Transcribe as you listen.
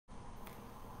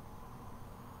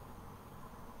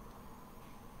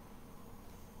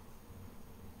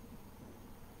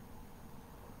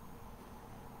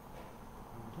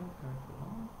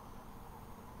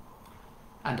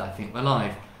And I think we're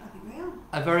live. I think we are.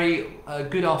 A very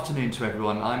good afternoon to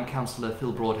everyone. I'm Councillor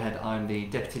Phil Broadhead. I'm the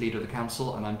Deputy Leader of the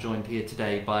Council, and I'm joined here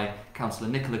today by Councillor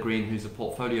Nicola Greene, who's a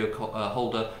portfolio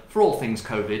holder for all things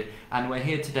COVID. And we're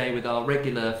here today with our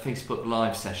regular Facebook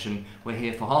Live session. We're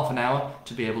here for half an hour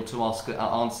to be able to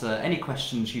answer any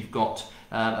questions you've got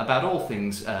about all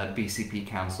things BCP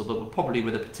Council, but probably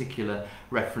with a particular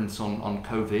reference on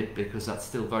COVID, because that's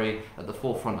still very at the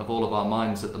forefront of all of our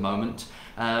minds at the moment.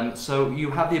 So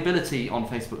you have the ability on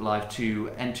Facebook Live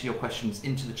to enter your questions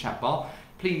into the chat bar.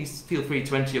 Please feel free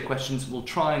to enter your questions. We'll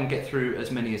try and get through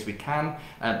as many as we can.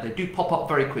 They do pop up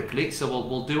very quickly, so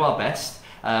we'll do our best.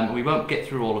 We won't get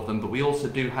through all of them, but we also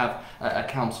do have a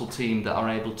council team that are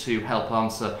able to help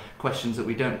answer questions that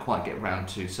we don't quite get round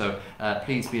to. So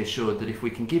please be assured that if we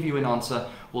can give you an answer,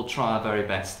 we'll try our very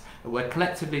best. We're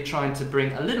collectively trying to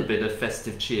bring a little bit of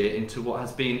festive cheer into what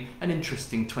has been an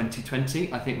interesting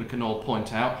 2020, I think we can all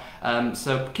point out.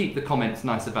 So keep the comments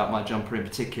nice about my jumper in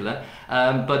particular.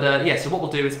 So what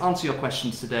we'll do is answer your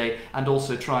questions today and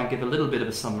also try and give a little bit of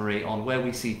a summary on where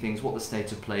we see things, what the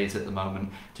state of play is at the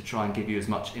moment, to try and give you as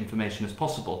much information as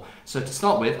possible. So to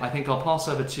start with, I think I'll pass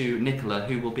over to Nicola,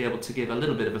 who will be able to give a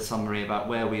little bit of a summary about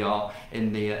where we are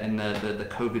in the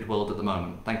COVID world at the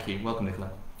moment. Thank you. Welcome, Nicola.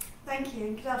 Thank you,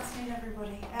 and good afternoon,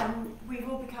 everybody. We've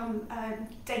all become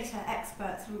data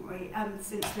experts, haven't we,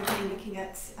 since we've been looking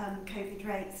at COVID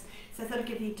rates. So I thought I'd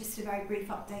give you just a very brief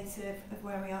update of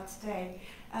where we are today.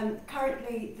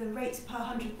 Currently, the rate per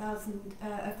 100,000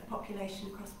 of the population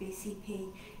across BCP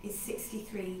is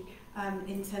 63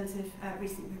 in terms of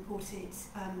recently reported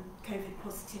COVID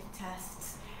positive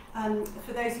tests.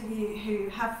 For those of you who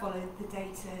have followed the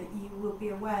data, you will be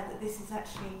aware that this is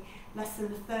actually less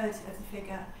than a third of the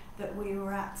figure that we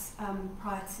were at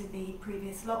prior to the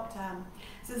previous lockdown.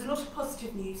 So there's a lot of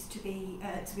positive news to be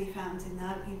found in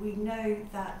that. We know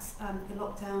that the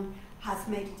lockdown has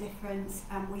made a difference,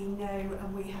 and we know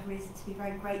and we have reason to be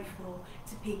very grateful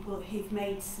to people who've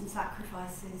made some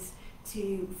sacrifices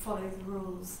to follow the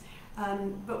rules.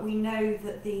 But we know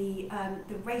that the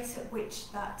rate at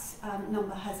which that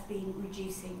number has been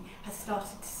reducing has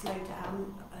started to slow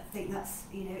down. I think that's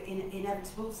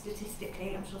inevitable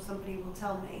statistically. I'm sure somebody will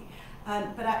tell me.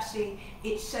 But actually,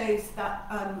 it shows that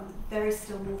there is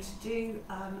still more to do,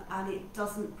 and it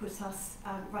doesn't put us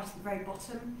right at the very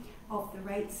bottom of the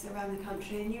rates around the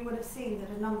country. And you will have seen that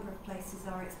a number of places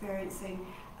are experiencing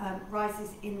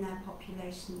rises in their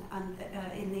population and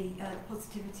in the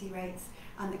positivity rates,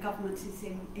 and the government is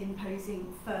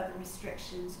imposing further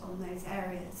restrictions on those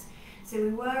areas. So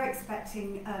we were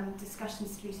expecting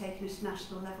discussions to be taken at a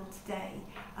national level today.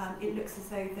 It looks as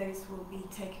though those will be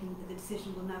taken, the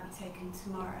decision will now be taken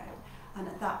tomorrow. And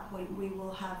at that point we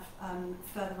will have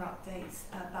further updates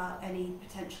about any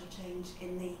potential change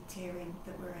in the tiering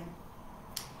that we're in.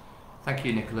 Thank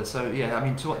you, Nicola. So yeah, I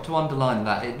mean, to underline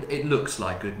that, it looks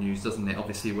like good news, doesn't it?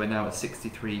 Obviously, we're now at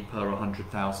 63 per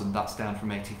 100,000. That's down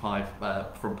from 85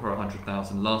 from per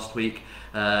 100,000 last week.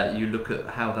 You look at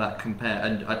how that compares,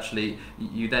 and actually,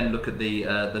 you then look at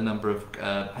the number of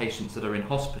patients that are in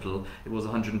hospital. It was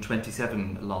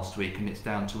 127 last week, and it's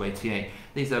down to 88.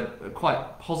 These are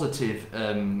quite positive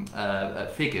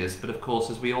figures, but of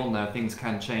course, as we all know, things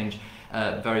can change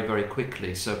very, very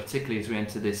quickly. So particularly as we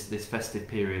enter this festive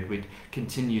period, we'd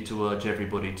continue to urge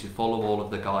everybody to follow all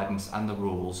of the guidance and the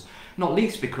rules, not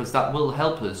least because that will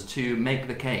help us to make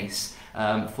the case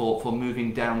for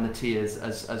moving down the tiers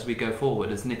as we go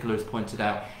forward. As Nicola has pointed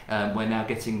out, we're now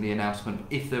getting the announcement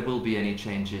if there will be any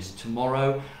changes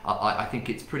tomorrow. I think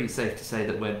it's pretty safe to say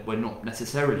that we're not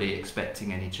necessarily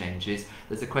expecting any changes.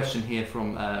 There's a question here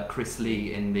from Chris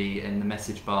Lee in the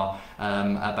message bar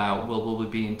about, well, will we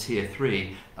be in tier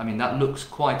 3? I mean, that looks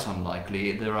quite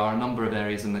unlikely. There are a number of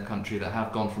areas in the country that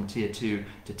have gone from tier 2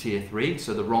 to tier 3,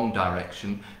 so the wrong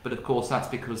direction. But of course, that's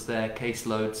because their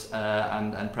caseloads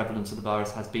and prevalence of the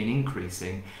virus has been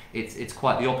increasing. It's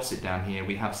quite the opposite down here.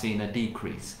 We have seen a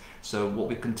decrease. So what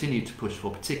we continue to push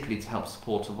for, particularly to help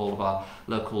support of all of our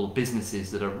local businesses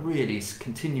that are really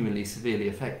continually severely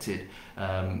affected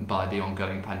by the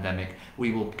ongoing pandemic,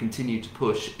 we will continue to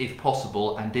push, if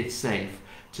possible and if safe,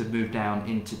 to move down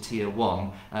into tier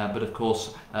 1. But of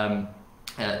course,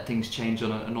 things change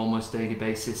on an almost daily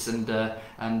basis, and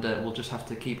we'll just have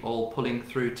to keep all pulling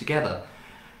through together.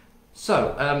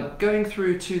 So, going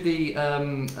through to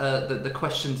the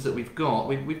questions that we've got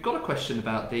a question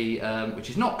about the which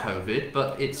is not COVID,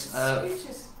 but it's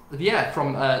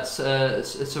from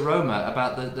Saroma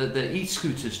about the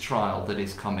e-scooters trial that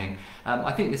is coming.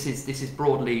 I think this is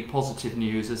broadly positive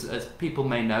news. As people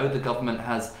may know, the government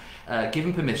has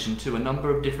given permission to a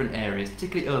number of different areas,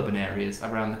 particularly urban areas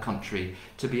around the country,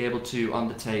 to be able to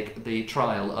undertake the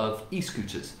trial of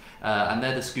e-scooters. And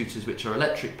they're the scooters which are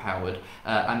electric powered,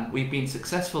 and we've been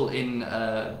successful in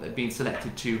being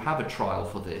selected to have a trial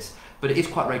for this, but it is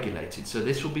quite regulated. So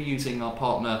this will be using our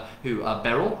partner who are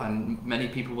Beryl, and many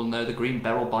people will know the green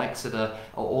Beryl bikes that are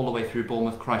all the way through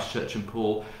Bournemouth, Christchurch and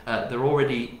Poole. They're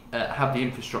already have the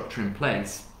infrastructure in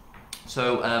place.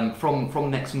 So from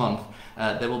next month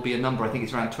there will be a number, I think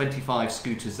it's around 25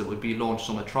 scooters that would be launched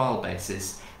on a trial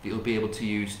basis that you'll be able to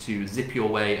use to zip your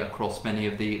way across many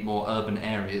of the more urban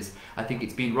areas. I think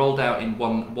it's been rolled out in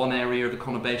one area of the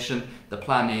conurbation. The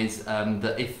plan is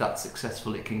that if that's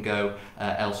successful, it can go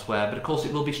elsewhere, but of course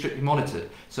it will be strictly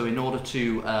monitored. So in order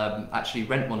to actually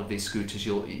rent one of these scooters,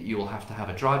 you'll have to have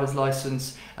a driver's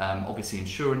license. Obviously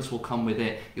insurance will come with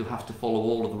it. You'll have to follow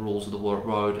all of the rules of the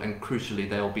road, and crucially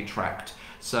they'll be tracked.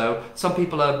 So some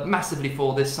people are massively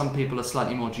for this, some people are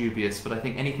slightly more dubious, but I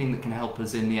think anything that can help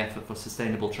us in the effort for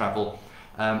sustainable travel,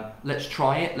 let's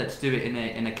try it, let's do it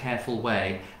in a careful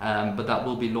way, but that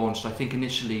will be launched, I think,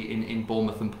 initially in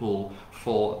Bournemouth and Poole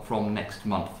from next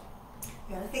month.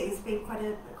 Yeah, I think there's been quite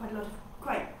a lot of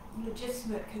quite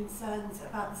legitimate concerns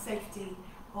about the safety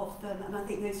of them, and I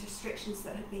think those restrictions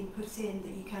that have been put in,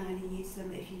 that you can only use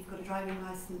them if you've got a driving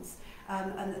licence,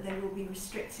 and that they will be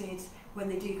restricted when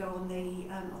they do go on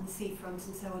the seafront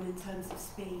and so on in terms of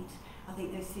speed. I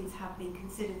think those things have been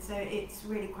considered, so it's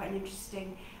really quite an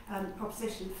interesting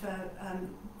proposition for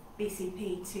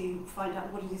BCP to find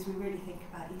out what it is we really think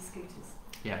about e-scooters.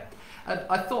 Yeah,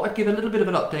 I thought I'd give a little bit of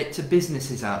an update to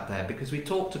businesses out there, because we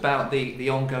talked about the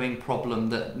ongoing problem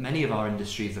that many of our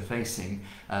industries are facing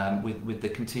with the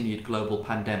continued global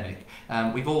pandemic.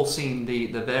 We've all seen the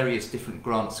various different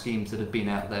grant schemes that have been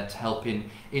out there to help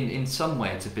in some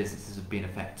way to businesses have been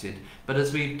affected. But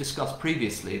as we've discussed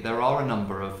previously, there are a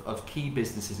number of key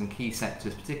businesses and key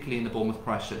sectors, particularly in the Bournemouth,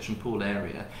 Christchurch and Poole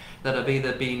area, that have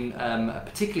either been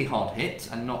particularly hard hit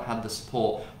and not had the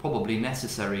support probably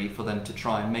necessary for them to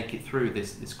try and make it through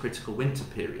this critical winter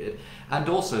period, and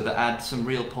also that add some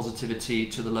real positivity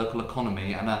to the local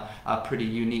economy and are pretty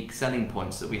unique selling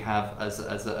points that we have as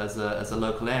a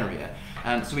local area.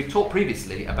 So we've talked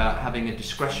previously about having a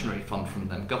discretionary fund from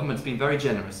them. Government's been very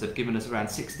generous. They've given us around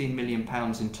 £16 million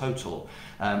in total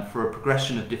for a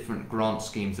progression of different grant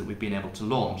schemes that we've been able to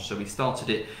launch. So we started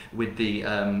it with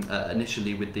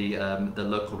initially with the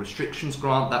local restrictions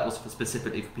grant. That was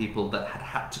specifically for people that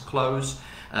had to close.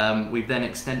 We've then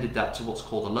extended that to what's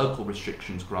called a local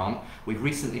restrictions grant. We've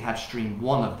recently had stream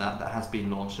 1 of that has been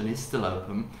launched and is still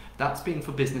open. That's been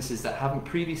for businesses that haven't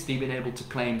previously been able to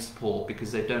claim support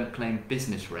because they don't claim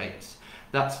business rates.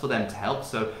 That's for them to help,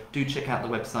 so do check out the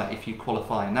website if you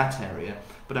qualify in that area.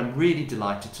 But I'm really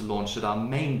delighted to launch that our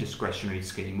main discretionary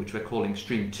scheme, which we're calling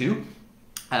Stream 2,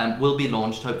 will be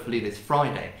launched hopefully this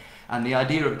Friday. And the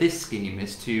idea of this scheme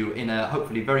is to, in a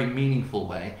hopefully very meaningful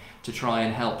way, to try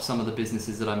and help some of the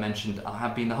businesses that I mentioned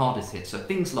have been the hardest hit. So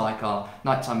things like our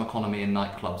nighttime economy and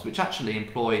nightclubs, which actually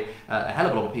employ a hell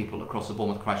of a lot of people across the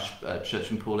Bournemouth,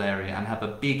 Christchurch and Poole area and have a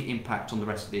big impact on the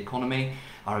rest of the economy.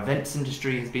 Our events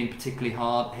industry has been particularly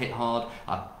hit hard,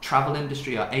 our travel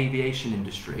industry, our aviation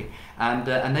industry,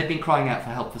 and they've been crying out for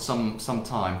help for some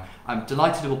time. I'm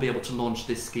delighted we'll be able to launch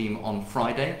this scheme on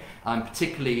Friday. I'm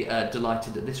particularly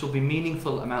delighted that this will be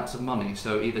meaningful amounts of money,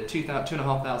 so either £2,500,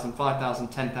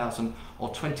 £5,000, £10,000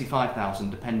 or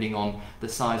 £25,000, depending on the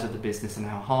size of the business and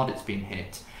how hard it's been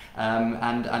hit.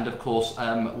 And of course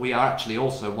we are actually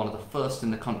also one of the first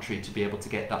in the country to be able to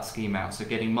get that scheme out, so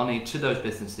getting money to those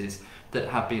businesses that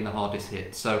have been the hardest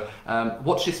hit. So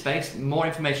watch this space. More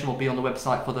information will be on the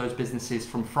website for those businesses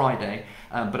from Friday,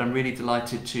 but I'm really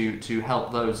delighted to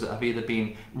help those that have either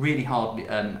been really hard,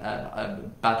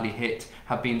 badly hit,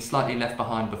 have been slightly left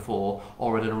behind before,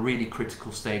 or at a really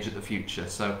critical stage at the future.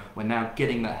 So we're now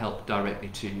getting that help directly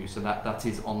to you, so that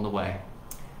is on the way.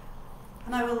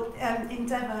 And I will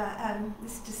endeavour,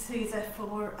 Mr. Sousa,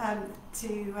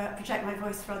 to project my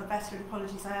voice rather better, and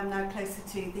apologies, I am now closer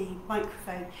to the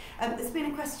microphone. There's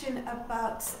been a question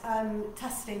about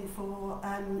testing for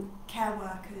care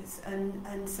workers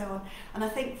and so on, and I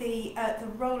think the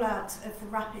rollout of the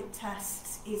rapid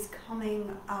tests is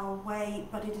coming our way,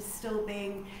 but it is still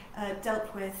being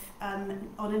dealt with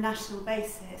on a national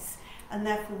basis. And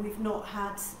therefore we've not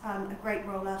had a great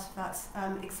rollout of that,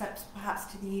 except perhaps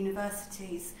to the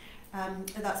universities.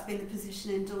 That's been the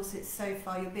position in Dorset so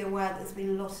far. You'll be aware that there's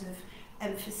been a lot of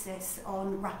emphasis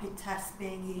on rapid tests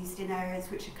being used in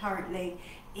areas which are currently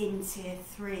in Tier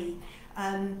 3.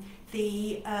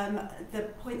 The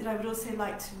point that I would also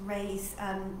like to raise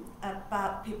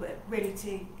about people really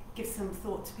to give some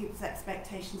thought to people's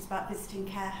expectations about visiting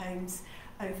care homes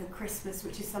over Christmas,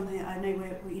 which is something that I know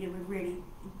we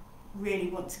really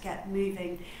want to get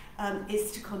moving,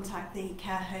 is to contact the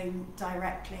care home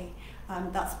directly.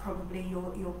 That's probably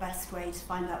your best way to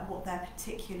find out what their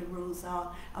particular rules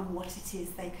are and what it is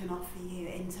they can offer you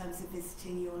in terms of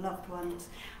visiting your loved ones.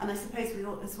 And I suppose we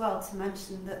ought as well to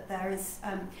mention that there is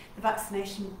the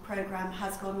vaccination programme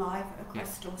has gone live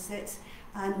across Dorset,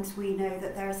 and we know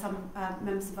that there are some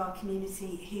members of our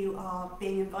community who are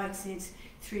being invited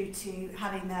through to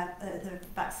having their the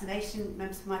vaccination.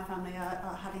 Members of my family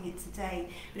are having it today,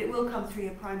 but it will come through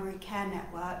your primary care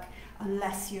network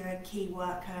unless you're a key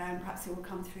worker, and perhaps it will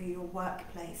come through your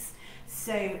workplace.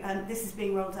 So this is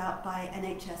being rolled out by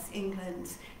NHS England.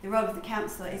 The role of the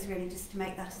council is really just to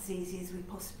make that as easy as we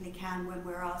possibly can when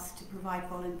we're asked to provide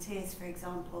volunteers, for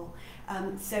example.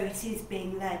 So it is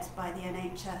being led by the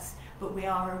NHS, but we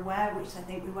are aware, which I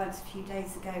think we weren't a few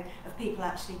days ago, of people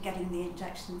actually getting the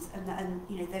injections and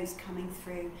you know, those coming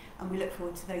through, and we look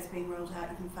forward to those being rolled out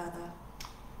even further.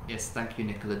 Yes, thank you,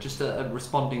 Nicola. Just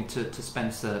responding to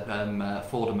Spencer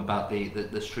Fordham about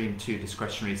the Stream 2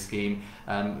 discretionary scheme,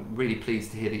 really pleased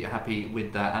to hear that you're happy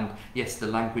with that. And yes, the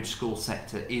language school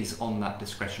sector is on that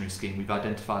discretionary scheme. We've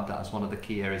identified that as one of the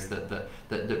key areas that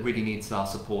really needs our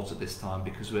support at this time,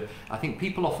 because I think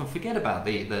people often forget about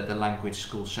the language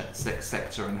school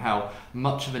sector and how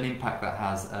much of an impact that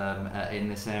has in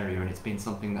this area, and it's been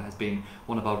something that has been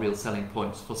one of our real selling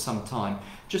points for some time.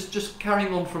 Just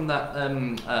carrying on from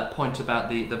that point about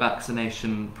the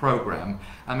vaccination programme,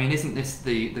 I mean, isn't this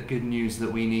the good news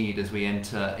that we need as we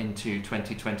enter into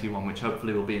 2021, which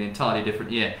hopefully will be an entirely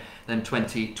different year than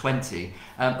 2020?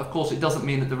 Of course, it doesn't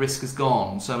mean that the risk is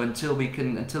gone. So until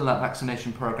that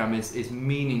vaccination programme is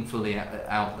meaningfully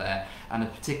out there, and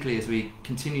particularly as we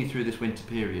continue through this winter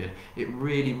period, it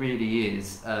really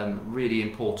is really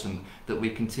important that we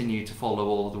continue to follow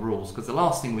all of the rules, because the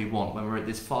last thing we want when we're at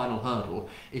this final hurdle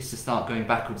is to start going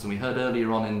backwards. And we heard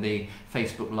earlier on in the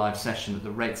Facebook live session that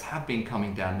the rates have been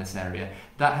coming down in this area.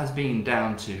 That has been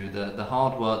down to the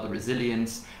hard work, the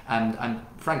resilience, and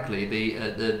frankly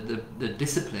the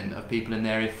discipline of people in the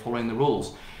area following the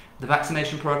rules. The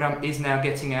vaccination programme is now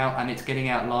getting out, and it's getting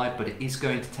out live, but it is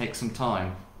going to take some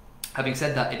time. Having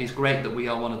said that, it is great that we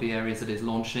are one of the areas that is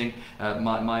launching.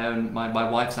 My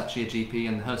wife's actually a GP,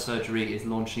 and her surgery is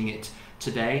launching it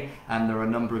today, and there are a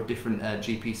number of different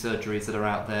GP surgeries that are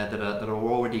out there that are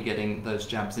already getting those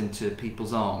jabs into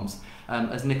people's arms.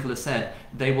 As Nicola said,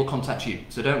 they will contact you,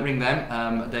 so don't ring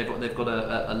them. They've got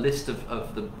a list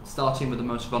of the starting with the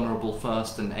most vulnerable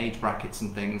first, and age brackets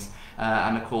and things,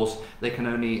 and of course they can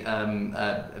only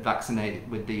vaccinate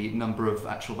with the number of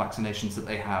actual vaccinations that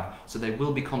they have. So they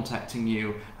will be contacting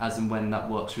you as and when that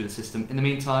works through the system. In the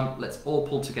meantime, let's all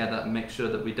pull together and make sure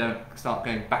that we don't start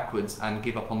going backwards and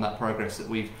give up on that progress that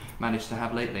we've managed to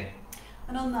have lately.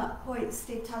 And on that point,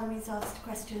 Steve Tallamy's asked a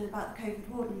question about the COVID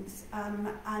wardens, and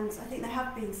I think they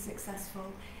have been successful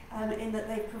in that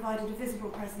they've provided a visible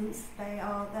presence. They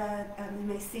are there, you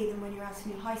may see them when you're out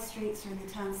in your high streets or in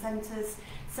the town centres.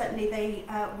 Certainly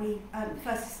we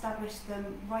first established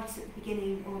them right at the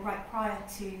beginning, or right prior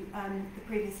to the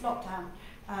previous lockdown,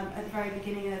 at the very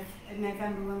beginning of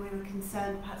November, when we were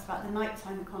concerned perhaps about the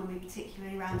nighttime economy,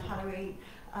 particularly around Halloween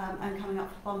and coming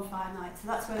up for bonfire night. So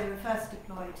that's where they were first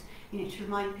deployed, to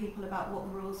remind people about what the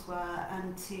rules were,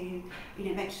 and to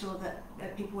make sure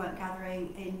that people weren't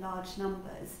gathering in large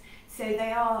numbers. So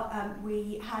they are,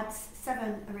 we had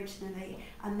 7 originally,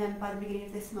 and then by the beginning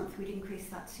of this month we'd increased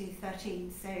that to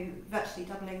 13, so virtually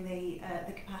doubling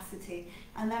the capacity.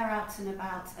 And they're out and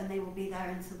about, and they will be there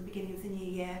until the beginning of the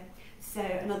new year. So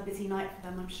another busy night for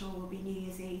them, I'm sure, will be New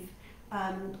Year's Eve.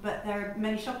 But there are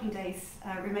many shopping days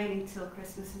remaining till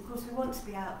Christmas, and of course we want to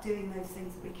be out doing those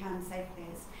things that we can safely.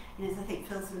 As I think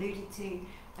Phil's alluded to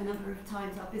a number of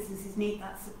times, our businesses need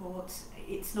that support.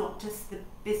 It's not just the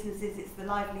businesses, it's the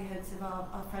livelihoods of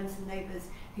our friends and neighbours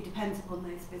who depend upon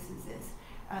those businesses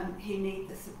who need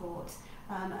the support.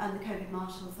 And the COVID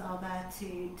marshals are there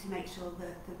to make sure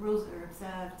that the rules are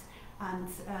observed, and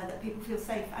that people feel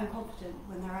safe and confident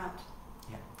when they're out.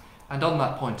 Yeah. And on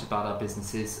that point about our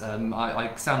businesses,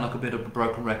 I sound like a bit of a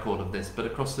broken record of this, but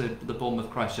across the Bournemouth,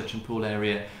 Christchurch and Poole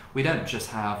area, we don't just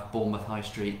have Bournemouth High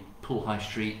Street, Poole High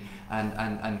Street,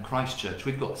 and Christchurch.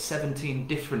 We've got 17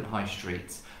 different high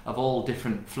streets of all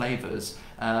different flavours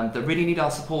that really need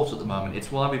our support at the moment.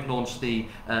 It's why we've launched the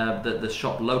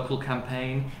Shop Local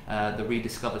campaign, the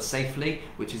Rediscover Safely,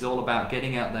 which is all about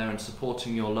getting out there and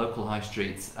supporting your local high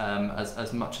streets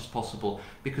as much as possible,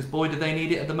 because boy do they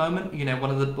need it at the moment. You know,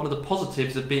 one of the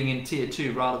positives of being in Tier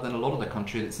 2 rather than a lot of the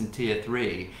country that's in Tier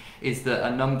 3 is that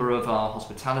a number of our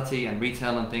hospitality and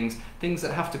retail and things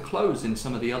that have to close in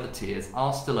some of the other tiers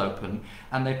are still open,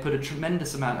 and they put a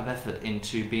tremendous amount of effort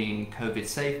into being COVID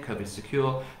safe, COVID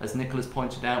secure. As Nicola's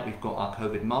pointed out, we've got our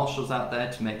COVID marshals out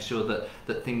there to make sure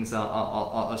that things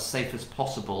are as safe as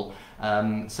possible.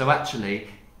 So actually,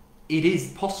 it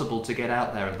is possible to get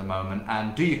out there at the moment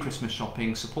and do your Christmas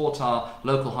shopping, support our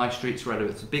local high streets, whether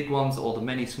it's the big ones or the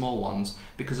many small ones,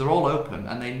 because they're all open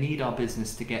and they need our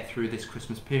business to get through this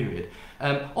Christmas period.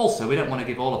 Also, we don't want to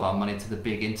give all of our money to the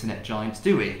big internet giants,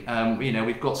 do we? You know,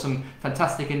 we've got some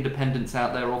fantastic independents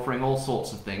out there offering all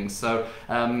sorts of things. So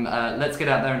let's get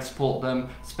out there and support them.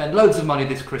 Spend loads of money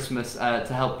this Christmas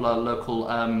to help our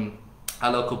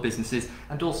local businesses,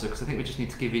 and also because I think we just need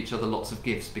to give each other lots of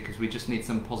gifts, because we just need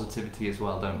some positivity as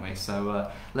well, don't we? So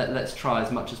let's try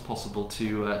as much as possible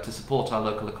to support our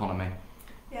local economy.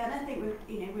 Yeah, and I think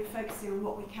we're focusing on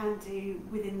what we can do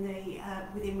within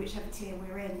whichever tier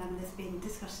we're in. And there's been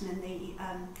discussion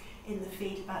in the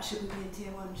feed about should we be in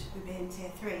Tier 1, should we be in Tier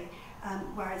 3.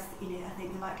 Whereas I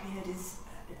think the likelihood is,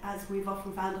 as we've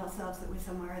often found ourselves, that we're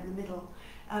somewhere in the middle.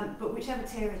 But whichever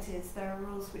tier it is, there are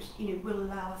rules which will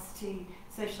allow us to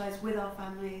socialise with our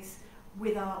families,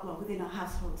 within our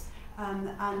households.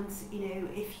 And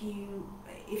if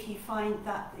you find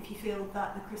that, if you feel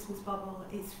that the Christmas bubble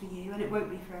is for you, and it won't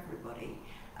be for everybody,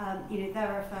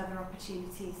 there are further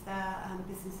opportunities there, and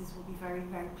businesses will be very,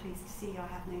 very pleased to see, I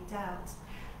have no doubt.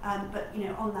 But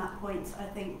on that point, I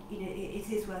think it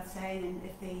is worth saying, and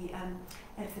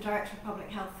if the Director of Public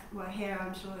Health were here,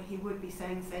 I'm sure he would be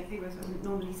saying the same thing, whereas I wouldn't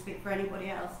normally speak for anybody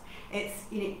else. It's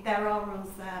there are rules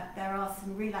there are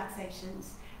some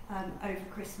relaxations over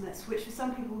Christmas, which for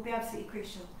some people will be absolutely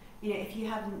crucial. If you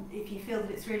feel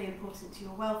that it's really important to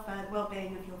your welfare, the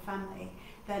well-being of your family,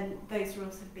 then those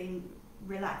rules have been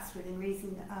relaxed within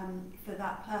reason for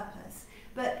that purpose.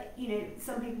 But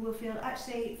some people will feel,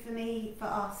 actually, for me, for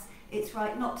us, it's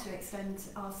right not to extend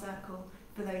our circle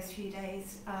for those few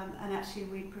days, and actually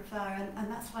we prefer, and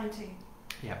that's fine too.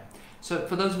 Yeah. So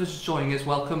for those of us just joining us,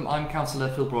 welcome. I'm Councillor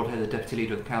Phil Broadhead, the Deputy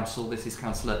Leader of the Council. This is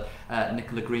Councillor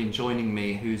Nicola Greene joining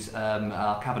me, who's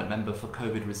our Cabinet Member for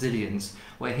COVID Resilience.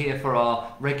 We're here for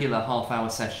our regular half-hour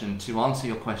session to answer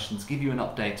your questions, give you an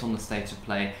update on the state of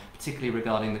play, particularly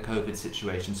regarding the COVID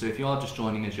situation. So if you are just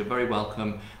joining us, you're very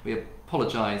welcome. We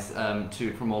apologise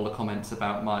from all the comments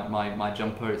about my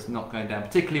jumper. It's not going down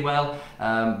particularly well,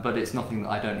 but it's nothing that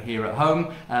I don't hear at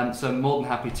home. So I'm more than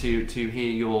happy to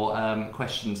hear your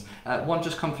questions. One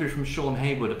just come through from Sean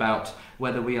Haywood about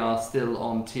whether we are still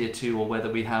on Tier 2 or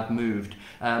whether we have moved.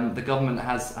 The government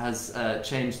has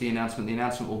changed the announcement. The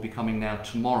announcement will be coming now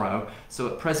tomorrow. So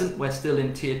at present, we're still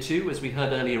in Tier 2, as we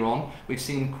heard earlier on. We've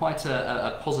seen quite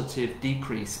a positive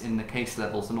decrease in the case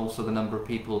levels and also the number of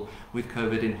people with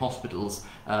COVID in hospitals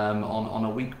on a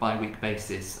week-by-week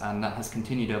basis, and that has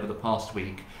continued over the past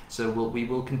week. So we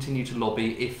will continue to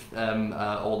lobby if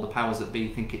all the powers that be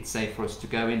think it's safe for us to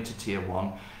go into Tier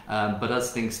 1. But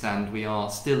as things stand, we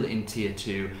are still in Tier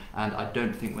 2, and I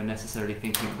don't think we're necessarily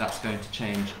thinking that's going to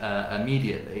change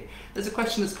immediately. There's a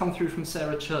question that's come through from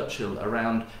Sarah Churchill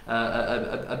around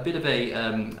a bit of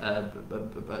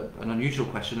an unusual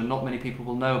question, and not many people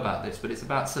will know about this, but it's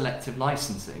about selective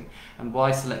licensing and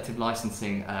why selective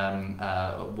licensing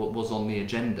was on the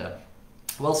agenda.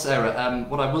 Well, Sarah,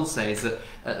 what I will say is that,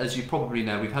 as you probably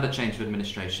know, we've had a change of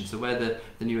administration. So we're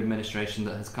the new administration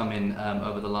that has come in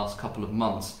over the last couple of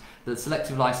months. The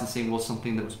selective licensing was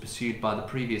something that was pursued by the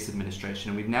previous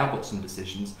administration, and we've now got some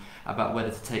decisions about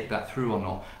whether to take that through or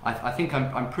not. I think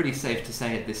I'm pretty safe to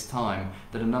say at this time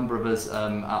that a number of us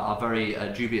are very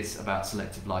dubious about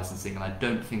selective licensing, and I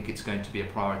don't think it's going to be a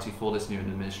priority for this new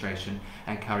administration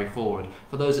and carry forward.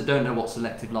 For those that don't know what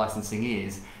selective licensing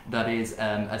is, that is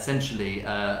essentially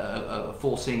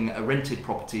forcing rented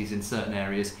properties in certain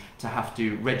areas to have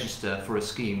to register for a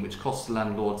scheme which costs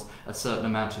landlords a certain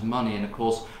amount of money. And of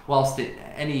course, whilst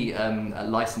any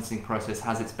licensing process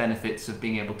has its benefits of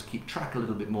being able to keep track a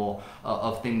little bit more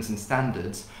of things and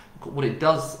standards, what it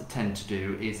does tend to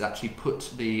do is actually put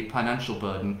the financial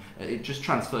burden, it just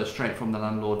transfers straight from the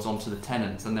landlords onto the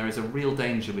tenants, and there is a real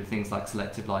danger with things like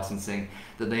selective licensing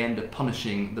that they end up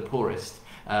punishing the poorest.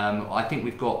 I think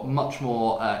we've got much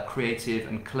more creative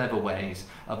and clever ways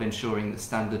of ensuring that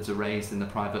standards are raised in the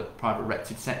private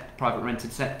rented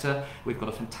sector. We've got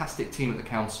a fantastic team at the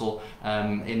council.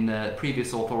 In the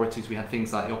previous authorities, we had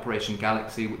things like the Operation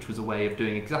Galaxy, which was a way of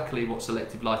doing exactly what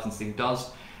selective licensing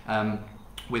does,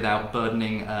 without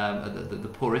burdening the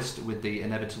poorest with the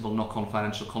inevitable knock-on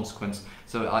financial consequence.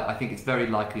 So I think it's very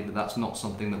likely that that's not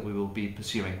something that we will be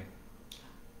pursuing.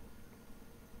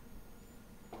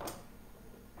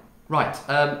 Right,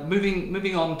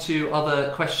 moving on to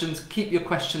other questions. Keep your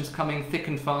questions coming thick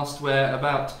and fast. We're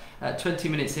about 20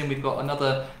 minutes in. We've got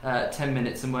another 10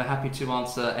 minutes, and we're happy to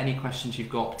answer any questions you've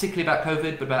got, particularly about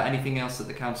COVID, but about anything else that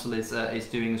the council is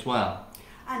doing as well.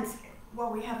 And while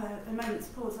we have a moment's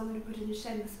pause, I'm going to put in a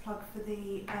shameless plug for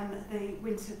the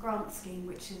winter grant scheme,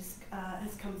 which has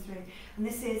come through. And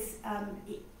this is,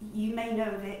 you may know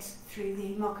of it through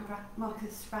the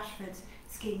Marcus Rashford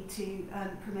scheme to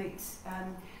promote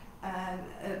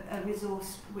a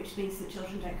resource which means that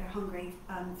children don't go hungry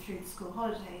through the school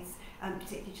holidays,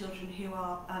 particularly children who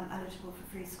are eligible for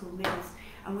free school meals.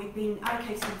 And we've been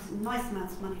allocating nice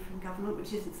amounts of money from government,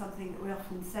 which isn't something that we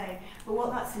often say. But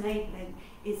what that's enabling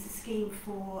is a scheme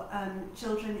for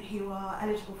children who are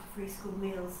eligible for free school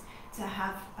meals to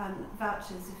have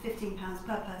vouchers of £15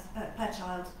 per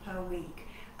child per week,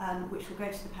 which will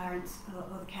go to the parents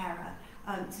or the carer,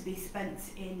 to be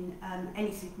spent in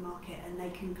any supermarket, and they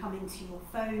can come into your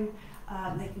phone,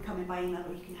 they can come in by email,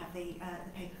 or you can have the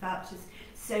paper vouchers.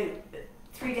 So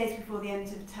 3 days before the end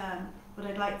of the term, what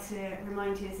I'd like to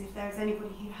remind you is if there is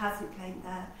anybody who hasn't claimed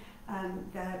their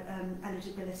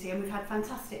eligibility, and we've had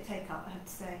fantastic take-up, I have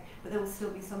to say, but there will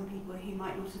still be some people who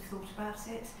might not have thought about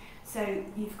it. So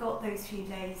you've got those few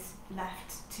days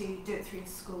left to do it through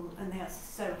school, and they are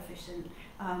so efficient.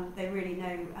 They really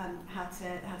know how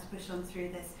to push on through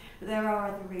this. But there are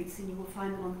other routes, and you will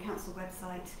find them on the council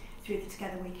website through the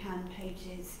Together We Can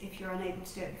pages if you're unable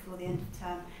to do it before the end of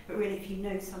term. But really, if you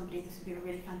know somebody, this would be a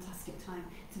really fantastic time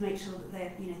to make sure that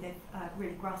they've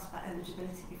really grasped that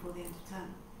eligibility before the end of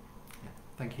term.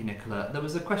 Thank you, Nicola. There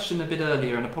was a question a bit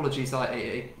earlier, and apologies,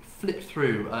 I flipped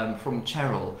through from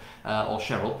Cheryl,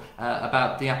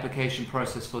 about the application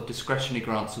process for discretionary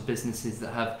grants for businesses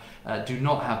that do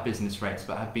not have business rates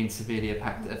but have been severely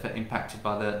impacted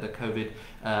by the COVID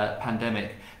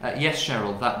pandemic. Yes,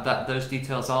 Cheryl, those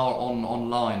details are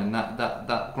online, and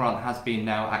that grant has been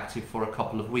now active for a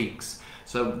couple of weeks.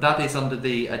 So that is under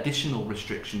the additional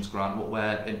restrictions grant, what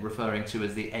we're referring to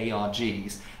as the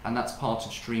ARGs, and that's part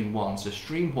of Stream 1. So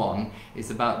Stream 1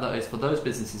 is for those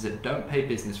businesses that don't pay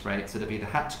business rates, that have either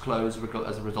had to close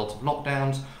as a result of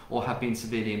lockdowns or have been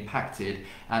severely impacted.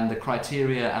 And the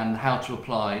criteria and how to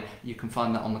apply, you can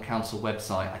find that on the council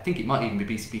website. I think it might even be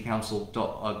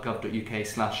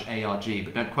bcpcouncil.gov.uk/ARG,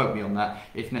 but don't quote me on that.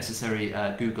 If necessary,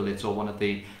 Google it, or one of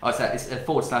the, it's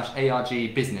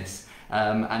 /ARG business.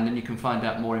 And then you can find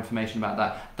out more information about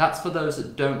that. That's for those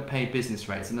that don't pay business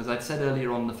rates. And as I said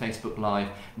earlier on the Facebook Live,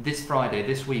 this Friday,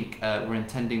 this week, we're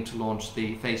intending to launch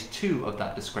the phase 2 of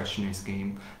that discretionary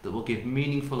scheme that will give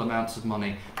meaningful amounts of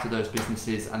money to those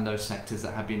businesses and those sectors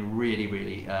that have been really,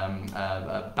 really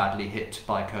badly hit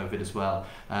by COVID as well.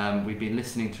 We've been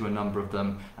listening to a number of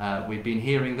them. We've been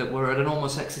hearing that we're at an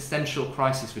almost existential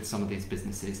crisis with some of these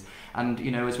businesses. And,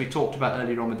 as we talked about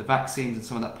earlier on with the vaccines and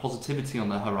some of that positivity on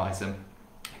the horizon,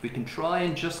 if we can try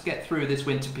and just get through this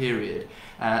winter period,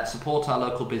 support our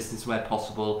local business where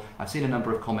possible. I've seen a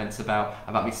number of comments about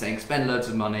me saying spend loads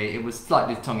of money. It was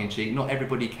slightly tongue-in-cheek. Not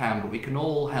everybody can, but we can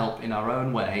all help in our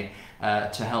own way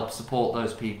to help support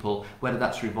those people, whether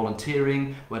that's through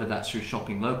volunteering, whether that's through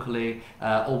shopping locally,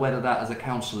 or whether that as a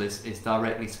council is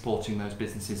directly supporting those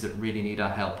businesses that really need our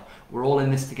help. We're all in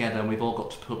this together, and we've all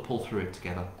got to pull through it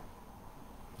together.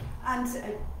 And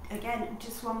again,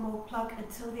 just one more plug,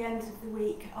 until the end of the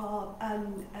week, our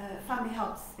Family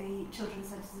Hubs, the children's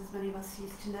centres, as many of us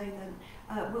used to know them,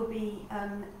 will be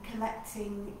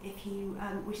collecting, if you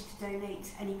wish to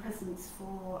donate, any presents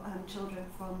for children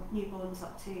from newborns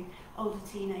up to older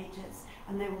teenagers,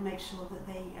 and they will make sure that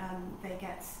they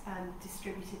get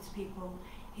distributed to people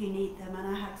who need them.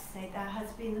 And I have to say, there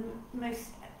has been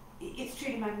it's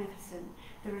truly magnificent,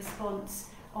 the response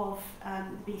of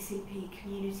the BCP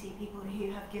community, people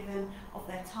who have given of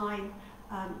their time,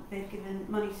 they've given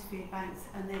money to food banks,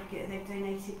 and they've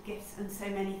donated gifts and so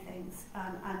many things,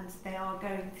 and they are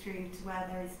going through to where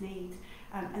there is need,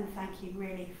 and thank you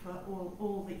really for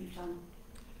all that you've done.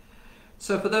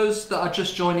 So for those that are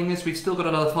just joining us, we've still got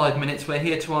another 5 minutes. We're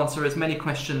here to answer as many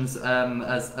questions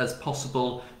as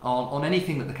possible on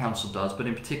anything that the council does, but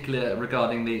in particular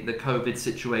regarding the COVID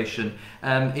situation.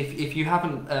 If you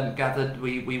haven't gathered,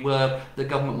 the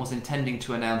government was intending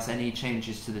to announce any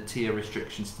changes to the tier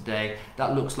restrictions today.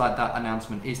 That looks like that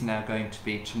announcement is now going to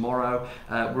be tomorrow.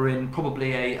 We're in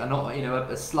probably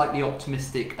a slightly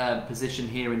optimistic position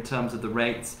here in terms of the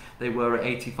rates. They were at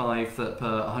 85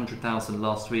 per 100,000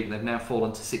 last week. They've now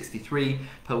fallen to 63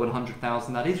 per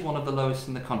 100,000. That is one of the lowest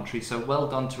in the country, so well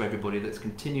done to everybody that's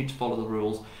continued to follow the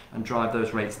rules and drive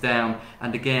those rates down.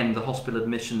 And again, the hospital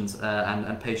admissions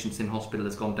and patients in hospital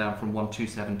has gone down from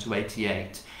 127 to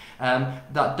 88.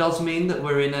 That does mean that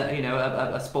we're in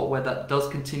a spot where that does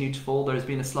continue to fall. There has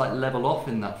been a slight level off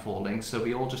in that falling, so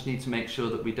we all just need to make sure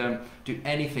that we don't do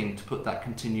anything to put that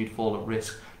continued fall at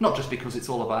risk, not just because it's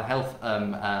all of our health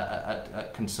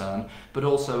concern, but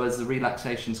also as the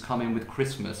relaxations come in with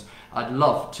Christmas. I'd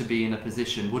love to be in a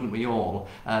position, wouldn't we all,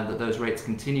 that those rates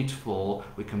continue to fall.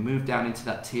 We can move down into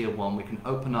that tier 1, we can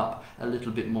open up a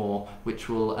little bit more, which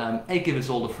will give us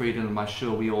all the freedom I'm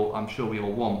sure we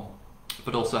all want,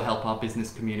 but also help our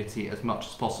business community as much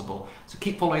as possible. So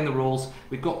keep following the rules.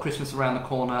 We've got Christmas around the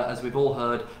corner, as we've all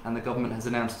heard, and the government has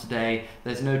announced today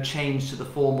there's no change to the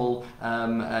formal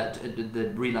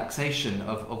the relaxation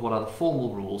of what are the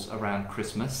formal rules around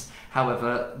Christmas.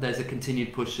 However, there's a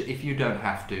continued push that if you don't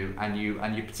have to, and you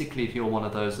particularly if you're one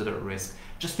of those that are at risk,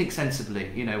 just think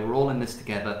sensibly. We're all in this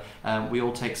together. We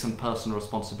all take some personal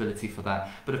responsibility for that.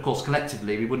 But of course,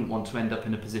 collectively, we wouldn't want to end up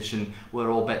in a position where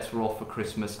all bets were off for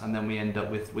Christmas and then we end up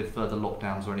with further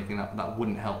lockdowns or anything. That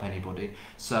wouldn't help anybody.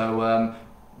 So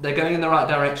they're going in the right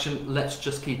direction. Let's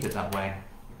just keep it that way.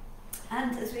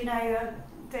 And as we know,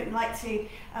 don't like to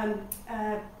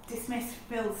dismiss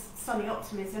Phil's sunny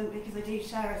optimism, because I do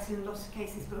share it in a lot of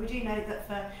cases, but we do know that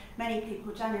for many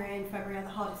people January and February are the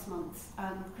hardest months.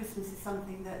 Christmas is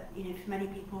something that, for many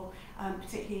people,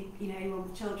 particularly anyone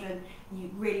with children, you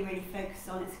really focus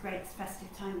on. It's a great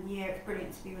festive time of year. It's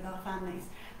brilliant to be with our families,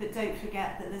 but don't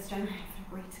forget that there's January and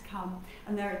February to come,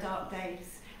 and there are dark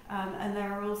days, and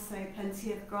there are also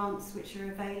plenty of grants which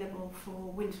are available for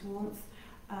winter warmth.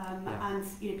 And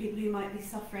people who might be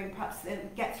suffering, perhaps they'll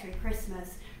get through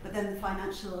Christmas, but then the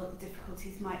financial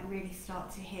difficulties might really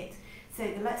start to hit. So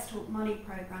the Let's Talk Money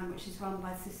programme, which is run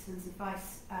by Citizens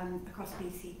Advice across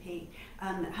BCP,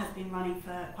 has been running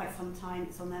for quite some time.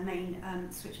 It's on their main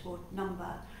switchboard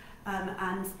number,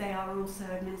 and they are also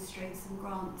administering some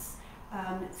grants.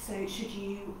 So should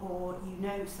you or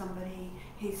somebody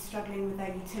who's struggling with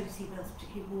their utility bills,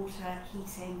 particularly water,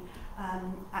 heating,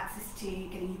 access to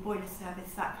getting your boiler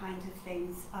service, that kind of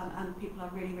things, and people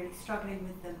are really struggling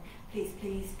with them,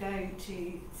 please go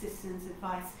to Citizens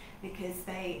Advice, because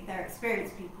they're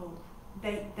experienced people.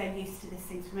 They're used to these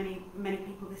things. For many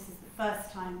people, this is the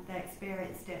first time they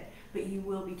experienced it, but you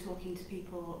will be talking to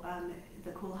people,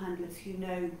 the call handlers, who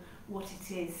know what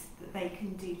it is that they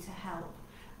can do to help.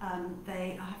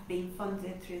 They have been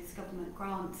funded through this government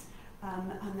grant,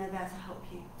 and they're there to help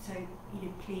you. So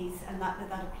please, and that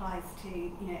applies to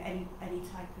any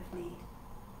type of need.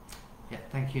 Yeah,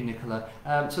 thank you, Nicola.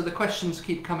 So the questions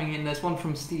keep coming in. There's one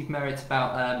from Steve Merritt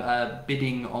about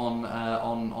bidding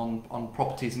on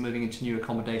properties and moving into new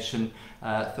accommodation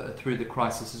through the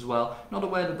crisis as well. Not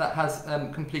aware that has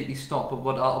completely stopped, but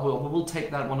we'll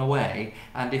take that one away.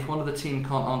 And if one of the team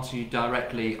can't answer you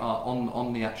directly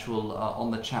on the actual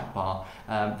on the chat bar,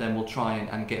 then we'll try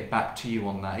and get back to you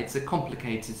on that. It's a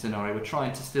complicated scenario. We're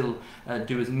trying to still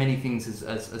do as many things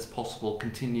as possible.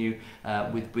 Continue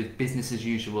with business as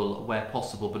usual where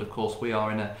possible, but of course we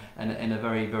are in a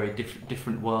very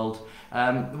different world.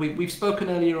 We've spoken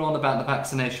earlier on about the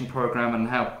vaccination programme and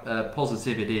how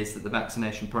positive it is that the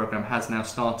vaccination programme has now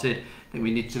started. I think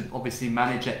we need to obviously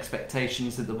manage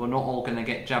expectations that we're not all going to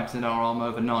get jabs in our arm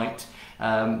overnight.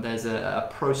 There's a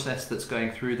process that's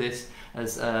going through this.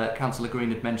 As Councillor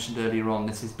Greene had mentioned earlier on,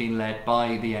 this has been led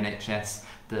by the NHS.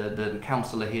 The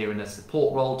council are here in a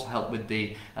support role to help with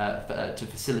to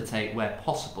facilitate where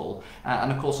possible, and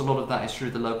of course a lot of that is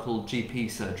through the local GP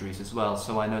surgeries as well.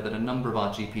 So I know that a number of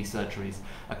our GP surgeries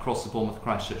across the Bournemouth,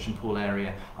 Christchurch and Poole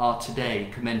area are today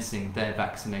commencing their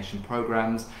vaccination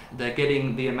programmes. They're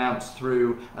getting the amounts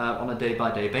through on a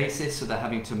day-by-day basis, so they're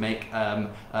having to make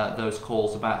those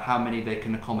calls about how many they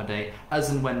can accommodate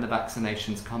as and when the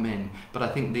vaccinations come in. But I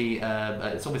think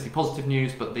it's obviously positive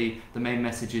news, but the main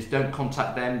message is don't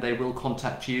contact them, they will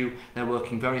contact you. They're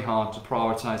working very hard to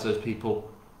prioritise those people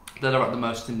that are at the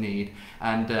most in need,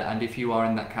 and if you are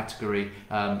in that category,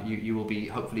 you will be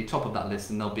hopefully top of that list,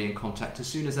 and they'll be in contact as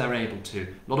soon as they're able to.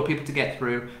 A lot of people to get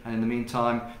through, and in the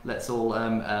meantime, let's all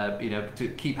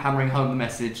to keep hammering home the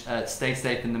message. Stay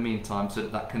safe in the meantime, so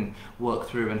that can work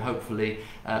through and hopefully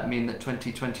mean that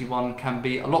 2021 can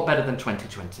be a lot better than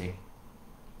 2020.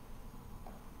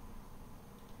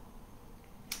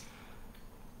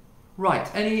 Right.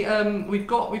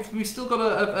 We've still got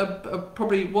a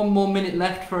probably 1 more minute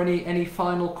left for any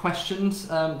final questions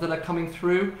that are coming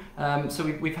through. So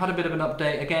we've had a bit of an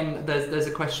update. Again, there's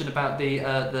a question about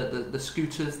the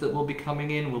scooters that will be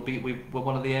coming in. We're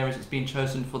one of the areas that's been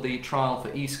chosen for the trial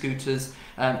for e-scooters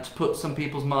to put some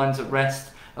people's minds at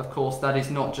rest. Of course, that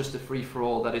is not just a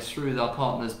free-for-all, that is through our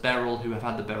partners Beryl, who have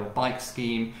had the Beryl bike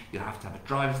scheme. You'll have to have a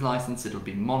driver's license, it'll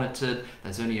be monitored,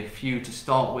 there's only a few to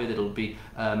start with, it'll be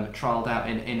trialled out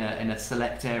in a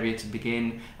select area to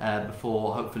begin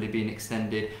before hopefully being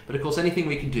extended. But of course, anything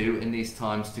we can do in these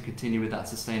times to continue with that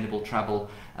sustainable travel,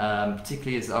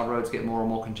 particularly as our roads get more and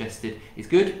more congested, is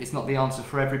good. It's not the answer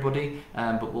for everybody,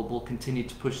 but we'll continue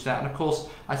to push that. And of course,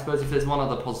 I suppose if there's one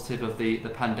other positive of the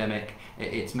pandemic,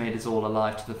 it's made us all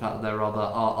alive to the fact that there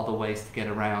are other ways to get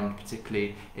around,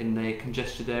 particularly in the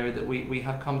congested area that we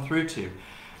have come through to.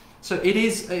 So it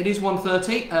is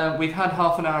 1:30. We've had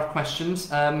half an hour of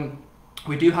questions.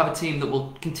 We do have a team that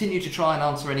will continue to try and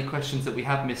answer any questions that we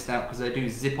have missed out, because they do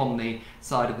zip on the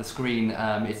side of the screen.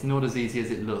 It's not as easy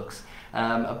as it looks.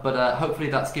 But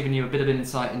hopefully that's given you a bit of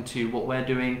insight into what we're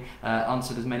doing,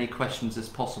 answered as many questions as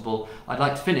possible. I'd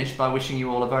like to finish by wishing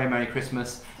you all a very Merry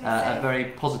Christmas, a very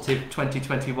positive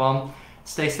 2021.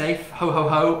 Stay safe, ho ho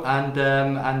ho, and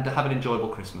have an enjoyable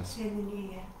Christmas. In the new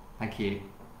year. Thank you.